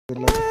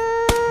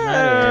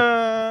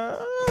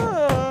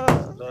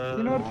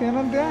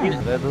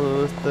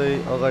दोस्तै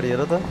अगाडि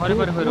हेर त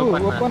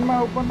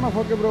ओपनमा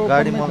फोके ब्रो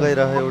गाडी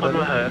मगाइरह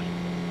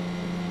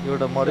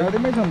एउटा मर्यो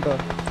गाडीमै छ नि त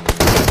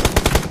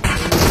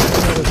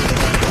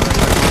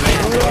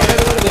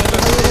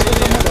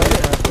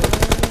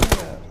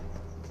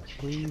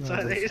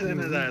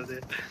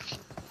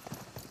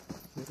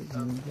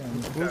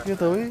के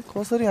त है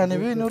कसरी हाने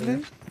बे यिनीहरुले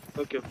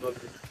ओके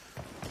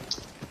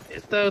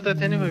यता उता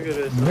थिएन फक्यो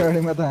रे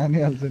गाडीमा त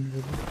हानिहाल्छ नि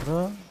र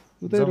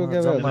उतै रोक्या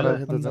भए जम्मा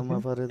राखे त जम्मा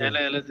पारे त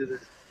हेलो दिदी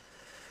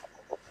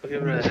okay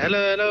bro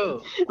hello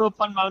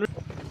open माउनु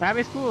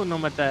राबेसको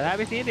number छ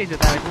राबेस यही रहेछ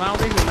राबेस म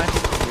आउँदै छु माथि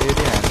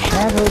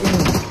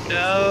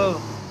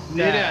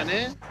मेरे हाने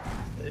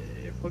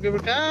ओके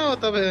ब्रो कहाँ हो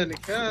तपाई अनि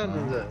कहाँ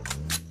हुनुहुन्छ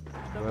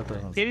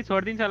फेरि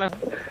छोड्दिन्छ होला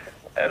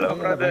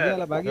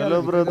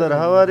Hello brother,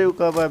 how are you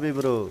Kababi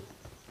bro?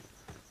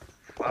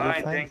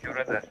 Fine, thank you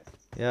brother.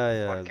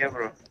 Yeah. Okay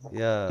bro.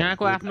 Yeah.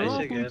 कहाँको आफ्नो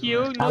कुन के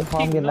हो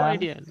नो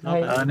आइडिया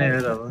अनि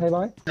हेर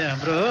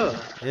हाम्रो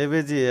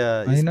ABG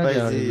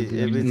spicy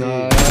ABG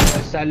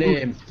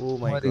Salem Oh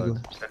my god.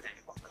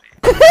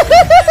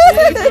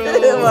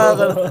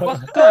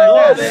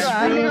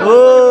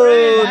 Oh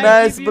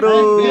nice bro.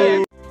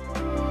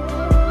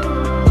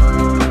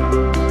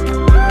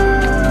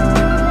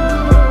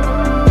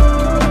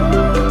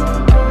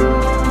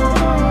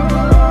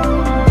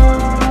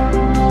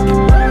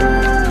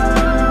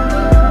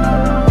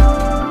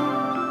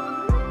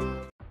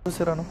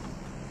 Serrano.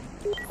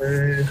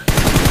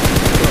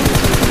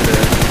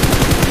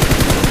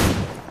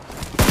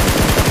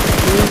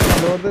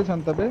 लोड्दै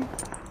छन् तपाई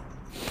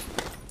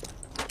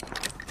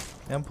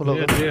एम फलो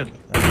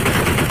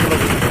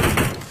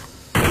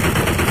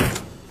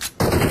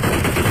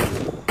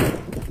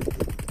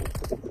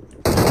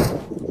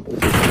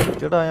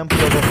केटा am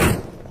follow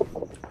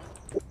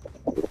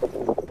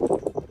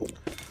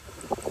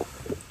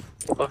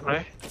okay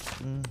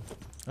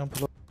am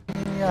follow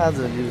आज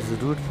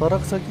रुट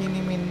फरक छ कि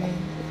नि मिल्ने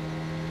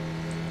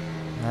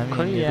हामी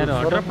खै यार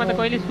हटरमा त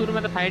कहिले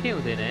सुरुमा त फाइटै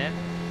हुँदैन यार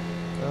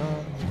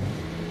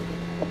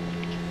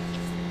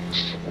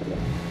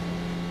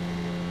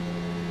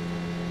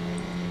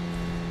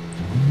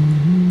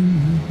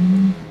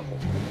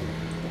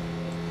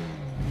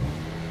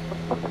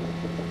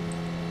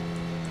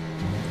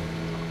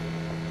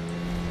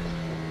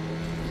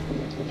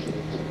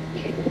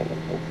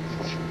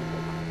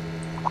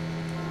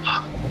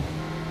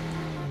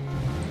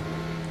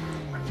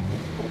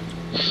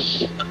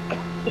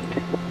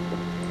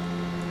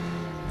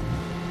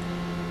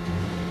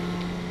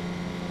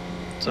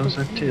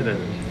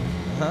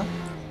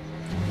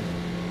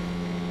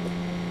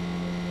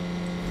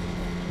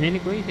Ini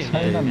कोही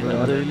छैन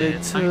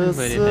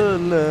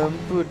सलाम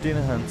पुटिन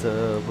हान्छ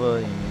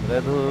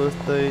बहिनीलाई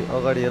दोस्तै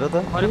अगाडि हेर त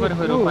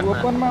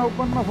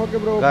ओपनमा फोके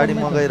ब्रो गाडी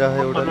मगाइरह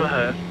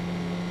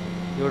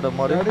एउटा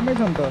मर्यो गाडीमै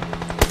छ नि त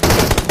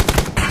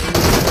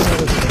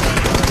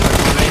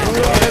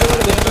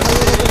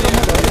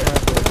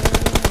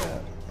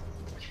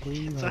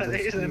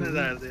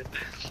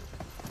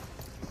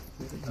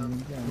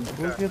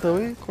के त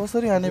है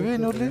कसरी हाने बे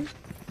यिनीहरुले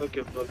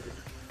ओके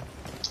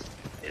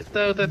यता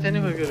उता थिएन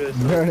फक्यो रे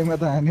गाडीमा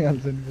त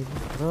हानिहाल्छ नि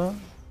र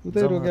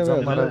उतै रोक्या भए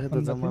जम्मा राखे त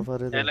जम्मा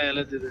पारे त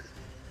हेलो दिदी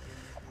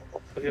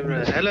ओके ब्रो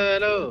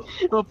हेलो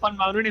ओपन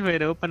माउनु नि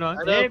फेरि ओपन माउनु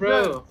ए ब्रो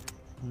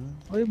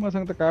ओइ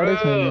मसँग त कार्डै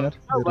छैन यार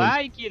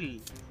वाइ किल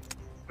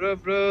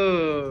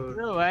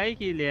ब्रो वाइ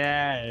किल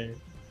यार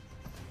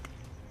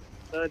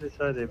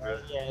sorry bro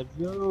yeah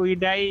bro we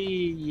die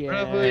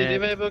yeah bro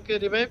revive okay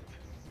revive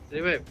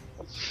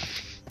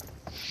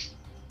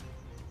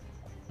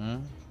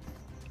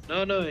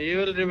no he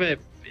will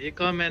revive he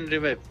come and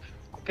revive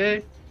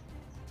okay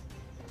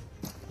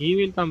he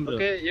will come bro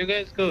okay you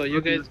guys go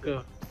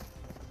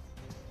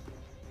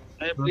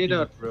I bleed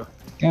out bro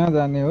कहाँ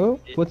जाने हो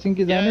coaching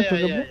कि जाने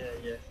फोके bro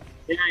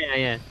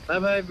yeah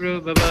bye bro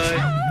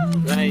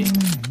bye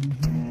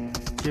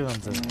के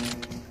भन्छ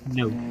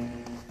no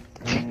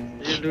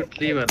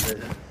लुटली भन्दै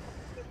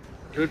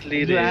लुटली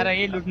रे आएर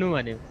यही लुट्नु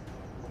भन्यो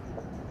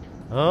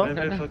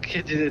हो के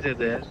दिदै थियो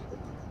त यार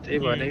त्यही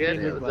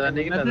भनेको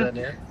जाने कि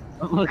नजाने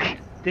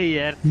त्यही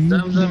यार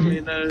जमजम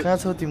कहाँ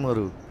छौ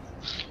तिमीहरु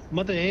म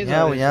त यही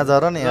यहाँ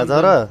झर न यहाँ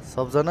झर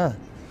सबजना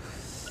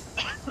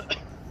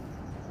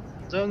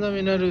जमजम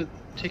यिनीहरु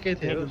ठिकै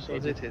थियो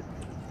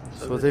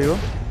सोझै हो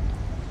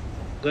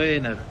गए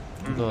यिनीहरु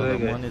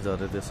मनी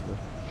झरे त्यसको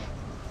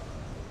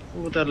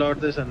उता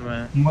लड्दैछन्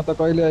म त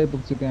कहिले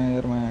आइपुग्छु त्यहाँ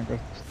यार मायाको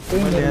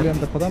त्यही मिलियन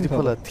त खतम छ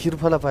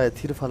थिरफला पाए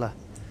थिरफला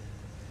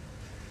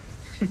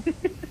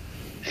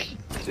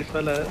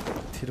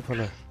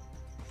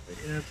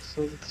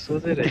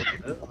सोधे रहेछ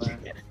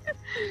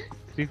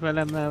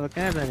त्रिफलामा अब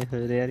कहाँ जाने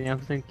फेरि यार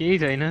यहाँसँग केही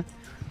छैन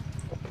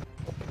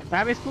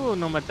राबेसको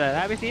नम्बर छ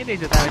राबेस यही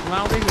रहेछ राबेस म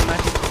आउँदै छु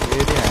माथि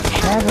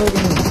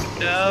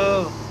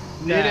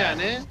मेरे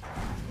हाने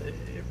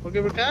ओके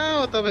ब्रो कहाँ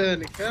हो तपाई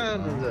अनि कहाँ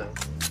हुनुहुन्छ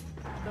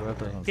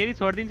फेरि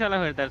छोड्दिन्छ होला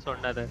फेरि त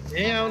छोड्न त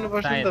यही आउनु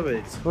पर्छ नि तपाई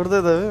छोड्दै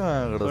त बे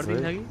मायाबाट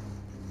छोड्दिन्छ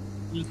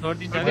कि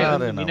छोडिदिन्छ अरे क्या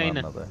नभन्न दिँदैन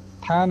त।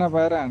 थाहा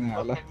नपाएर हाने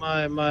होला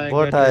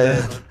बटायो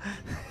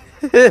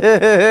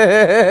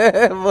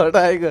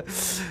बटाएको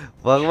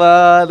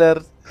भगवान यार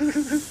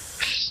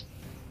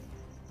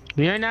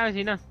दिँदैन अब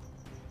छिन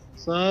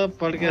सब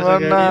पड्केछ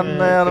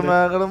नान्न यार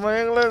मागड म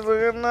एक्लै छु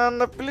कि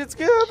नान्न प्लिज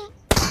के यार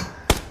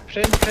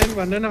फ्रेन्ड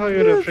भन्ने न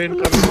फगेरो फ्रेन्ड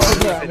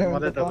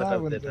मलाई त बता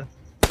दे त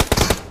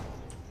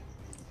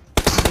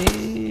ए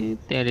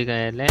तेरी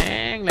गए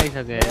ल्याङ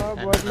लागिसक्यो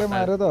बटले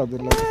मार्यो त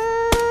हजुरलाई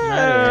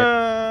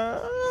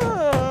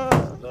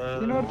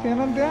तिनीहरू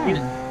थिएनन् त्यहाँ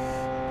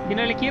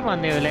तिनीहरूले के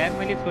भन्दै होला यार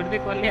मैले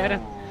छोडिदिएँ कसले यार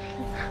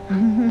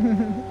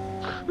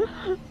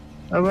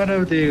अब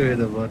त्यही गयो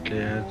त बटले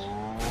यार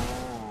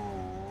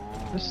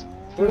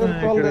छोडेर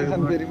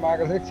चल्दैछन् फेरि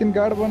मार्केट एकछिन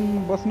गार्ड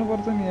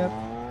बस्नुपर्छ नि यार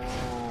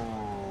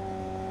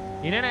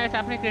हिँड न यस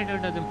आफ्नै क्रेडिट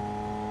जाउँ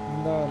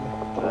ल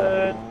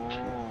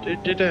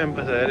त्यही टाइम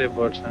पास अरे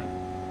बट छ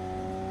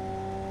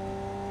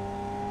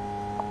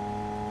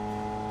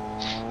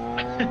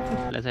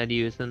साइड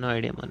युज नो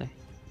आइडिया मलाई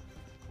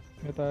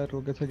यता आएर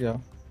रोकेछ क्या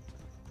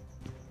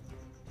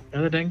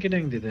अरे ट्याङ्की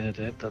दिँदैछ त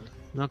तल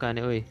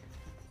नकाने ओइ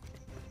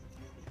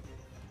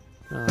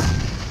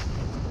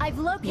I've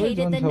ओइ located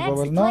झन् the छ next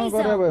बबल play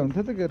नगरे zone. भए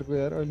हुन्थ्यो त गेरको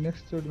यार अहिले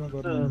नेक्स्ट चोटमा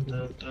गर्नु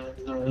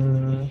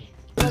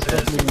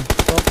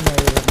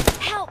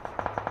Help!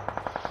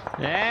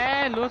 ए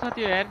लो छ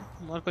त्यो यार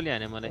मर्कोले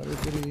हाने मलाई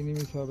फेरि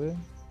इनिमी छ बे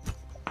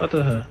कता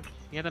छ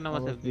यहाँ त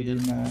नबस्छ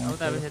दुईजना आउ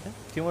त अब छ त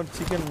तिम्रो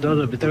चिकन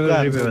भित्र गएर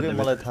रिभ्यू गर्दै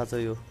मलाई थाहा छ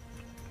यो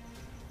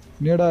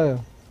नेड आयो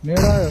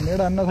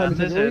नेड हान्न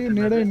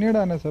थालिसक्यो ओइ नेड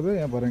हाने छ बे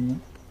यहाँ भरेङ्गा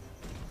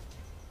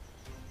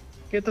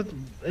के त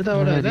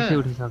यताबाट हैन रिसै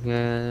उठिसक्यो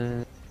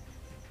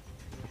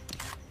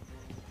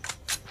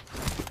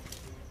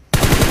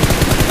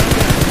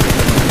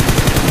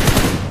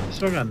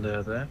यसो खान्दै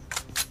त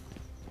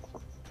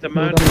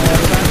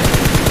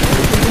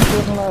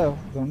लायो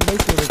झन्डै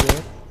छोडेको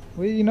यार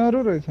ओइ यिनीहरू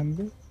रहेछन्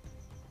बे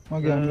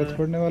अघि हामीलाई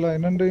छोड्नेवाला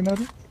होइनन् र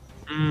यिनीहरू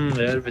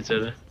यार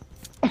बिचारा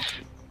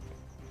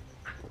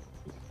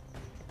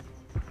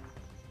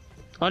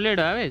कलेड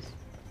आवेस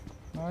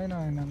होइन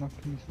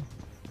नक्की छ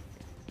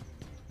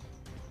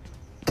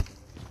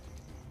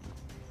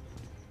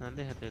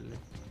हान्दै हातले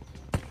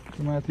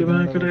माथि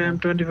तिमीको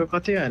M25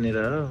 कति हानेर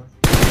हो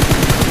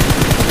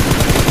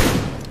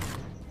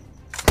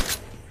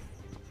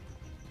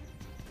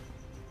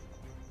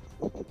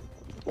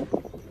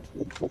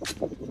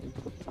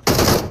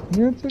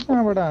नेट चाहिँ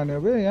कहाँबाट हान्यो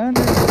बे यहाँ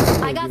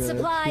I got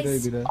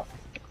supplies.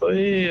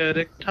 ओइ यार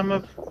एक ठाउँमा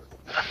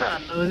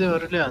हान्नुले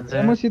हान्छ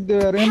एमो सिद्धो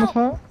यार एमो छ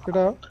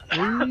केटा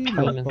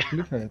ओइ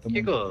पक्ली खायो त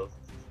के को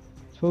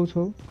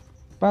छौ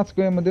 5 को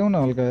एमो देऊ न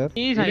हल्का यार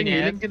के छैन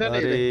यार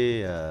अरे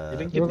यार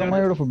म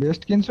एउटा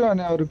भेस्ट किन्छु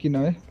अनि अरु किन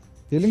है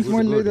हिलिङ्स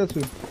मैले ल्याइदिएको छु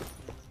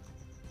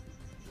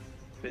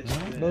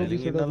ल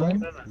बिसेटा भएन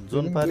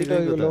जोन पारी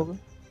गयो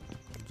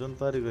जोन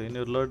पारी गयो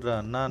यिनीहरू लड्रा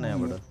नान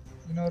यहाँबाट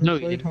यिनीहरू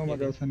सही ठाउँमा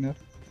गएछन् यार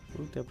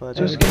उल्टा पारी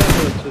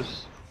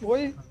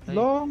ओइ ल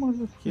म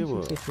के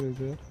भयो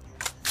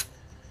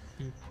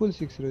फुल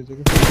 6 रहेछ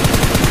के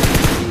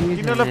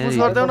तिनीहरूलाई पुश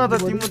गर्दैौ न त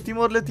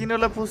तिमीहरूले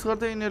तिनीहरूलाई पुश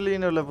गर्दै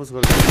यिनीहरूलाई पुश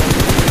गर्दै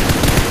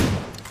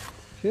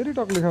फेरि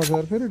टक्ले खान्छ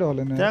यार फेरि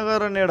ढलेन त्यहाँ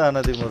गएर नेड हान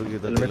तिमीहरू कि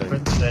त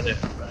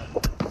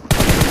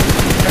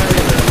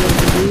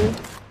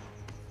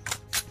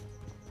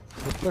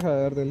कस्तो खायो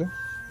यार त्यसले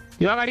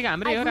यो अगाडिको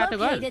हाम्रै हो I've रातो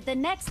घर located the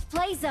next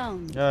play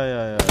zone. Yeah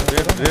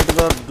red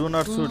गर डु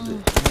नट शूट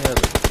नियर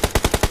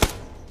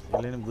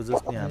यसले नि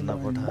बुझोस् नि हान्न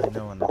पठाएन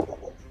भनेर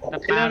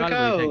पागल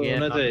भइसक्यो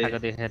यार खाएको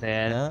देखेर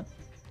यार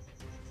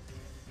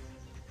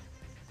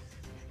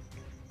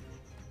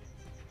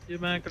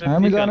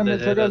हामी जान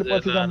मिल्छ कि अहिले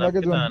पछि जाम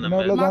लाग्यो जोन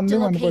यिनीहरूलाई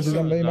जान्दिउँ अनि पछि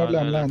जामलाई यिनीहरूले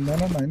हामीलाई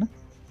हान्दैनन् होइन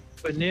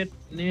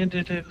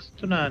नेट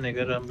कस्तो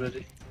नहानेको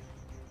राम्ररी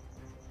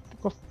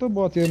कस्तो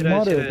बच्यो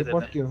मर्यो त्यो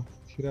पट्क्यो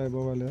छिरायो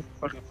बाबाले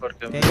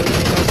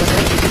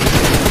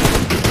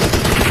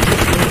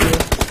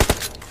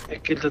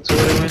एक किल त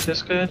चोरेमै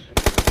त्यसको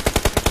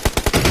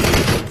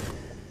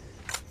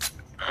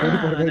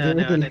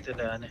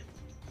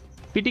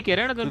पिटी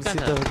केरा न दुर्गा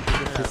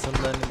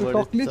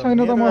टक्ली छैन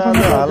त मसँग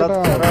हालत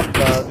खराब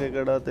भएको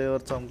केटा त्यही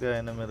भएर चम्क्यो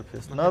होइन मेरो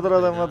फेस नत्र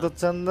त म त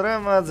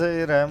चन्द्रमा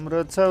चाहिँ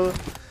राम्रो छौ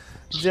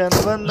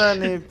ज्यानभन्दा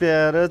नि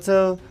प्यारो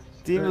छौ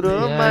तिम्रो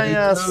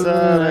माया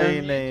साह्रै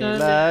नै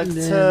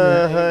लाग्छ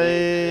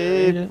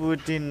है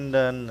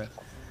पुटिन्डन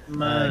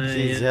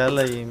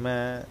झ्यालैमा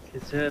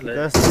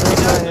कस्तो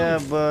माया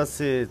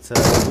बसेछ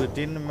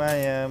पुटिन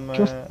मायामा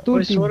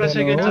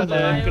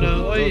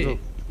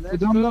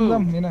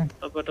जाम हैन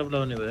टप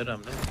लाउने भयो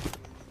राम्रो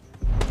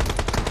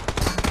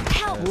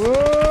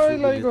ओइ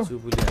लाइको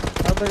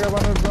आताका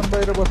बानु जन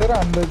बाहिर बसेर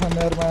हान्दैछन्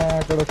यार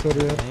माकडा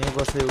छोरी यार यही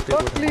बसे एउटै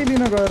टक्ली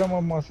लिन गएर म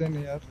मसे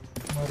नि यार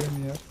मरे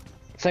नि यार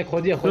साइ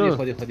खोदियो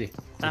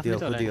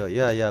खुदियो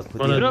या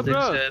खुदियो ब्रो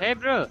ब्रो हे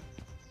bro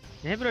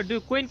Hey bro, do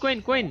coin,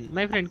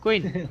 my friend,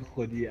 coin.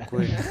 Khodiya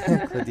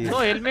No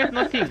helmet,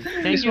 nothing.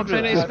 Thank you,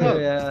 bro.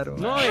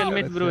 No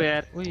helmet, bro,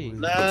 यार. Oi.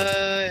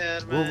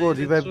 गो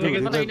रिभाइभ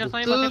रिभाइभ गर्दैन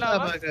उसलाई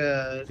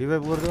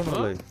रिभाइभ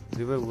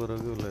गर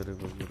के उसलाई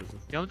रिभाइभ गरेछ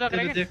भ्याउँछ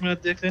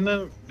देख्दैन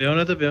भ्याउन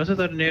त भ्याउँछ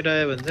तर नेट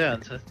आयो भने चाहिँ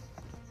हान्छ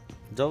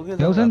जाऊ के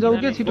जाऊ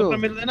के छिटो बोक्न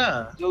मिल्दैन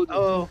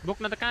अब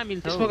बोक्न त कहाँ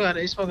मिल्छ स्मोक हान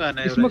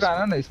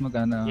स्मोक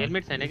हान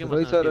हेलमेट छैन के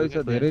रहेछ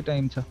धेरै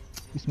टाइम छ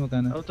स्मोक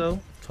हान आउ त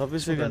 26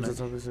 सेकेन्ड छ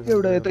 26 सेकेन्ड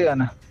एउटा यतै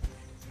हान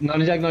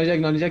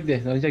नलिजाक they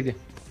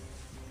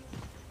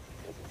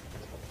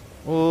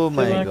Oh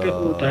my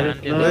god.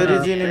 Where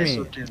is enemy?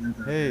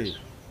 Hey.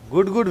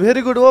 Good.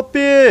 Very good. OP. Oh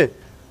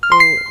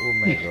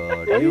my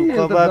god. You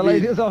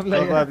kababi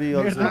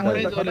also.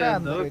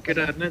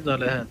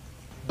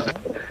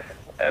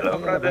 Hello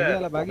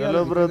brother.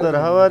 Hello brother.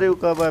 How are you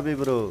kababi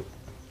bro?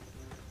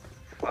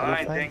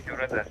 Fine, thank you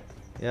brother.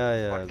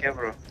 Yeah. Okay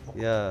bro.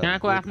 Yeah.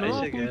 यहाँको आफ्नो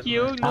कुन के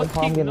हो no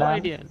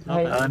idea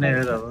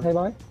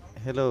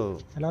Hello.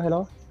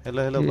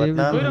 Hello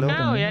Vietnam. Hello.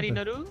 कहाँ हो यार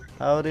यिनीहरु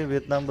How are you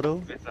Vietnam bro?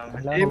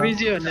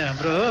 ABG भन्ने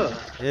हाम्रो हो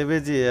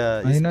ABG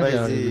yeah.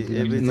 Spicy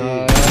ABG.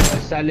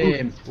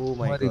 Salim. Oh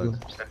my god.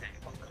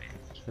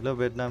 Hello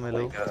Vietnam.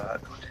 Hello.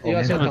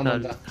 Where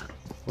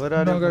Where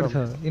are you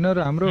from?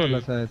 यिनीहरु हाम्रो होला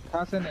सायद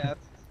थाहा छैन यार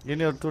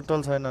यिनीहरु टोटल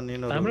छैनन्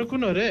यिनीहरु हाम्रो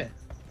कुन हो रे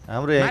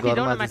हाम्रो यही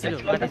घरमा माथि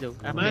जाऊ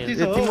माथि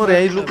छ तिम्रो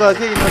यही लुका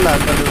के यिनीहरुले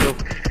हान्दा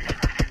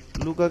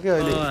लुका के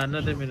अहिले हान्न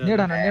त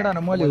मिल्दैन नेडान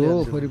मैले हो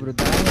फोरी ब्रो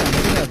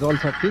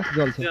जल्छ फिक्स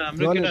जल्छ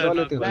जले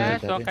त्यो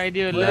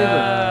सकाइदियो ल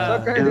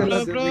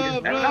ब्रो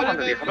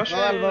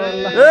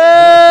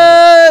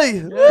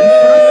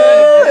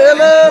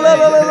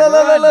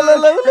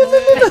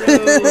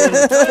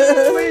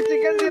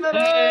चिकन डिनर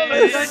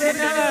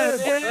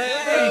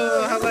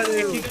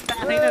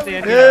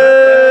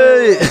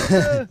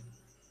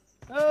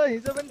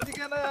हिजो पनि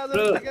चिकन आज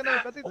चिकन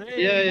कति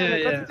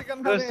chicken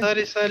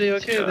sorry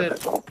okay that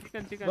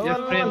chicken your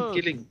friend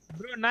killing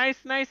bro nice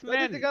man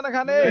chicken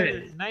खाने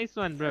nice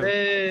one bro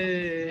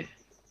hey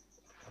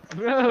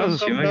bro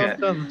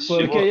come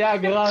Porque ya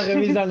gelang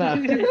remisana.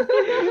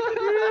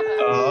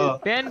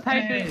 pen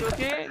fight is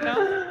okay now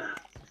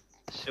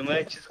Shumai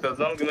cheese ka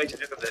zong gimai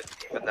cheese ka de.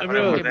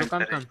 bro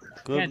come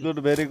good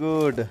very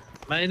good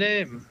my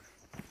name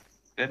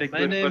Very My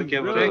good name, okay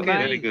bro. bro,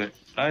 Very good.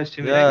 Nice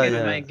to meet Yeah, you.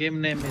 yeah. my game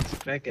name is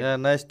Kraken yeah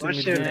nice to What's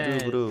meet your you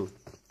too bro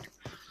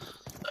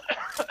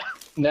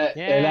Ne,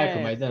 elak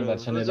maidan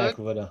version elak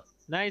bro.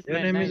 nice your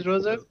man name nice. is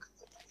Rozak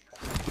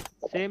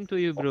same to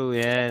you bro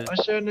yeah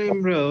what's your name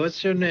bro what's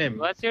your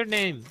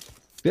name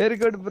very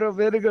good bro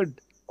very good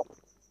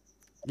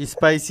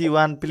spicy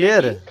one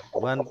player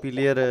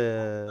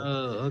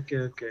oh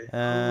okay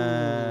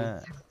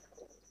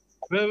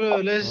bro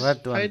let's What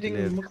one fighting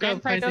player? mukka Can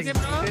fight, fighting okay,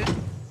 bro?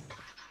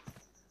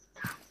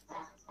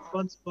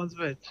 Spons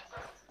fight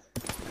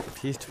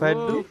fist fight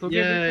do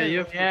Yeah,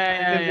 you're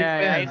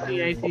yeah I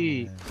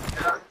see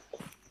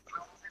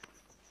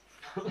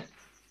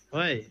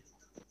why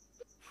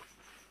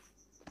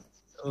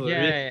oh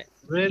yeah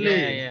really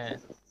yeah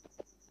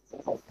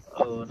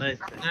oh nice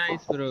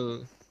bro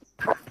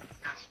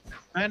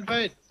pen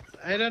fight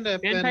I don't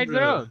have pen pen fight bro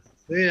bro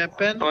do you have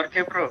pen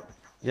Okay bro.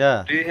 yeah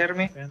Do you hear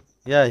me?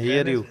 hear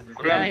you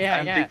Bro, Yeah.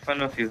 I'm big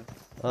fan of you.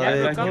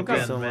 Arey, come, thank you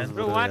come, so much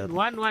bro bro yaar.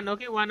 one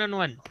okay one on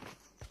one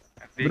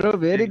bro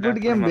very good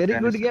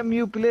game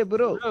you play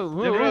bro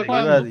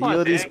bro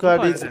your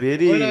squad is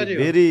very Where are you?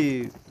 very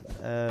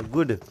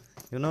good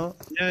you know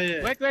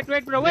yeah wait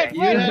bro wait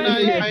you and I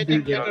fight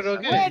later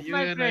okay Wait, you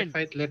my and I friend.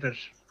 fight later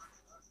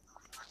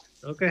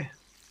okay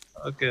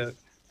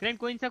friend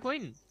coin sa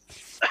coin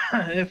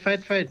hey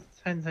fight fine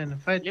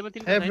fight Level 3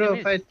 hey bro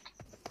damage. fight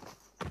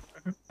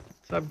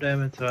sub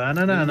damage so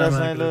ana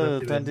silo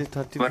 20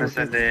 30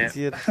 Barasale. 40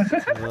 years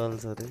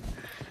girls अरे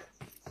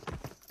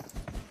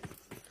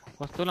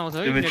कस्तो लाउँछ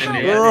है Timis यिनीहरू? ini.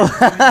 oh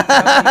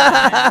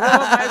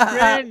Oh, my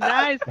friend,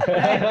 nice.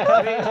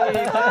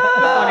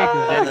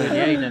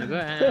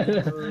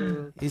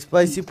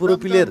 spicy pro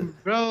player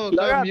bro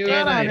come you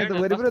and I हाने त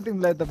very bro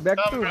तिमीलाई त back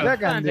to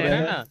back हान्दिन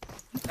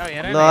ल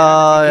यार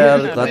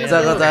गच्चा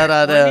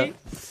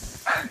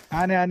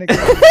अरे हाने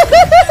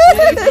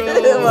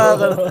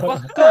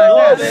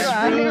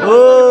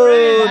oh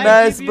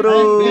nice bro oh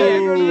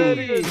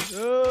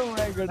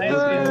my God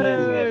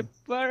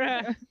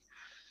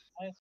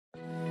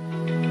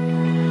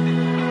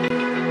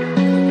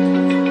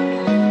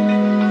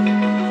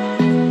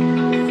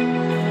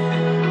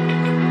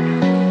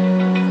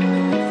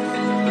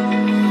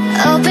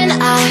Open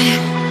eye,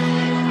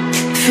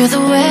 feel the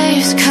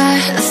waves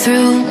cut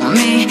through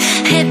me,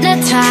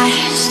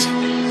 hypnotized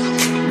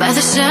by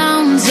the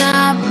sounds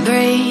I'm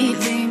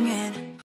breathing.